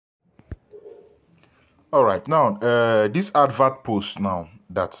All right, now this advert post now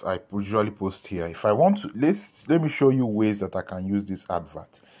that I usually post here, if I want to, let me show you ways that I can use this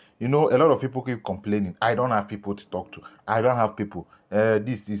advert. You know, a lot of people keep complaining, I don't have people to talk to, I don't have people,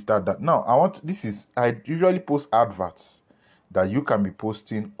 this, that. Now I usually post adverts that you can be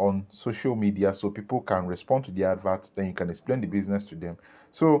posting on social media so people can respond to the adverts, then you can explain the business to them.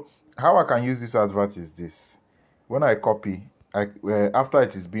 So how I can use this advert is this. When I copy, after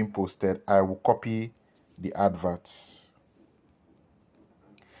it is being posted, I will copy the adverts.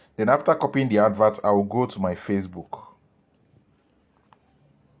 Then after copying the adverts, I will go to my Facebook.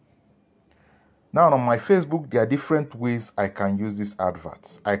 Now on my Facebook, there are different ways I can use these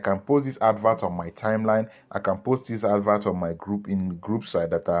adverts. I can post this advert on my timeline. I can post this advert on my group, in the group site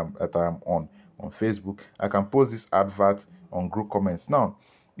that I'm on Facebook. I can post this advert on group comments. Now,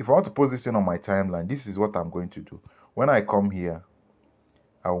 if I want to post this in on my timeline, this is what I'm going to do. When I come here,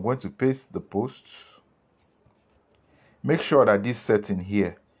 I'm going to paste the post. Make sure that this setting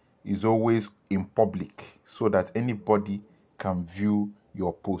here is always in public so that anybody can view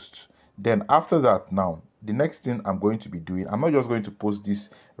your post. Then after that, now the next thing I'm going to be doing, I'm not just going to post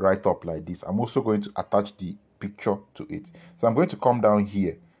this right up like this. I'm also going to attach the picture to it. So I'm going to come down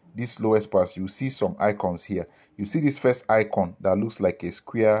here, this lowest part. You see some icons here. You see this first icon that looks like a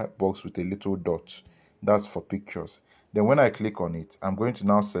square box with a little dot. That's for pictures. Then when I click on it, I'm going to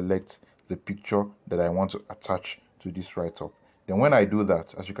now select the picture that I want to attach to this write-up. Then when I do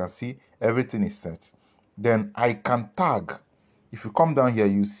that, as you can see, everything is set. Then I can tag. If you come down here,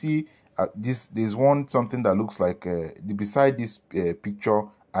 you see there's something that looks like beside this picture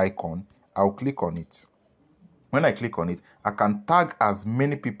icon. I'll click on it. When I click on it, I can tag as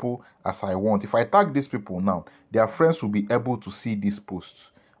many people as I want. If I tag these people now, their friends will be able to see this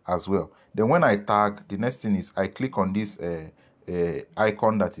post as well. Then when I tag, the next thing is I click on this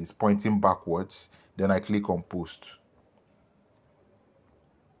icon that is pointing backwards. Then I click on post.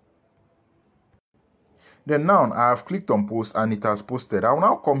 Then now I have clicked on post and it has posted. I will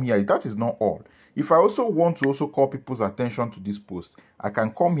now come here. That is not all. If I also want to also call people's attention to this post, I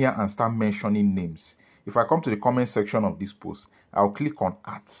can come here and start mentioning names. If I come to the comment section of this post, I'll click on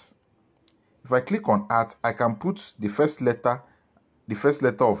 @. If I click on @, I can put the first letter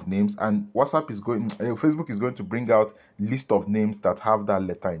of names, and Facebook is going to bring out list of names that have that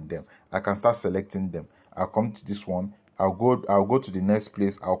letter in them. I can start selecting them. I'll come to this one. I'll go to the next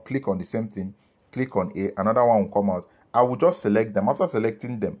place. I'll click on the same thing. Click on A. Another one will come out. I will just select them. After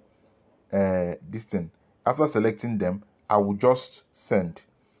selecting them, After selecting them, I will just send.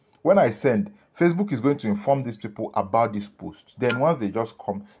 When I send, Facebook is going to inform these people about this post. Then once they just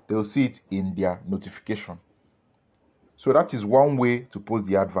come, they will see it in their notification. So that is one way to post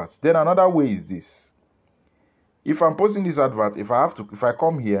the advert. Then another way is this. If I'm posting this advert, if I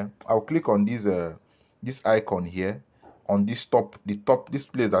come here, I'll click on this icon here on this this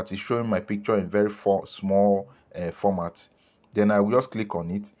place that is showing my picture in very small format. Then I will just click on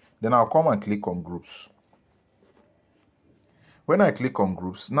it. Then I'll come and click on groups. When I click on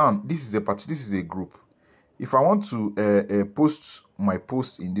groups, now this is a group. If I want to post my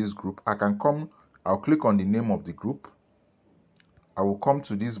post in this group, I'll click on the name of the group. I will come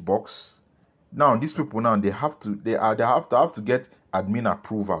to this box. Now these people now they have to get admin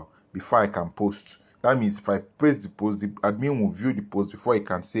approval before I can post. That means if I paste the post, the admin will view the post before he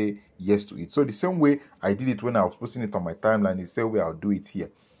can say yes to it. So the same way I did it when I was posting it on my timeline, the same way I'll do it here.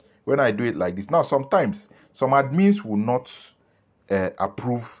 When I do it like this, now sometimes some admins will not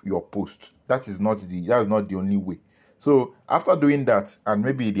approve your post. That is not the only way. So after doing that, and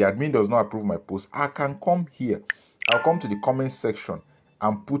maybe the admin does not approve my post, I can come here. I'll come to the comment section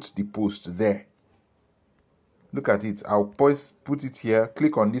and put the post there. Look at it. I'll put it here.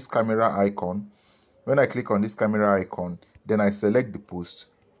 Click on this camera icon. When I click on this camera icon, then I select the post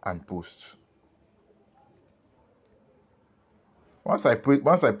and post. Once I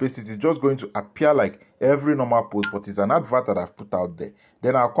paste it, it's just going to appear like every normal post, but it's an advert that I've put out there.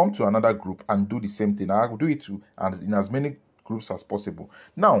 Then I'll come to another group and do the same thing. I'll do it in as many groups as possible.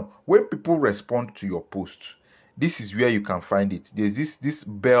 Now, when people respond to your post, this is where you can find it. There's this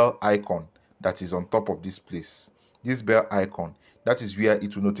bell icon that is on top of this place. This bell icon, that is where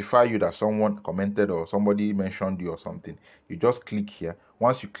it will notify you that someone commented or somebody mentioned you or something. You just click here.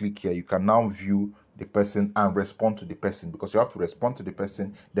 Once you click here, you can now view the person and respond to the person, because you have to respond to the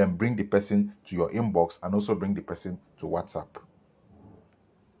person, then bring the person to your inbox and also bring the person to WhatsApp.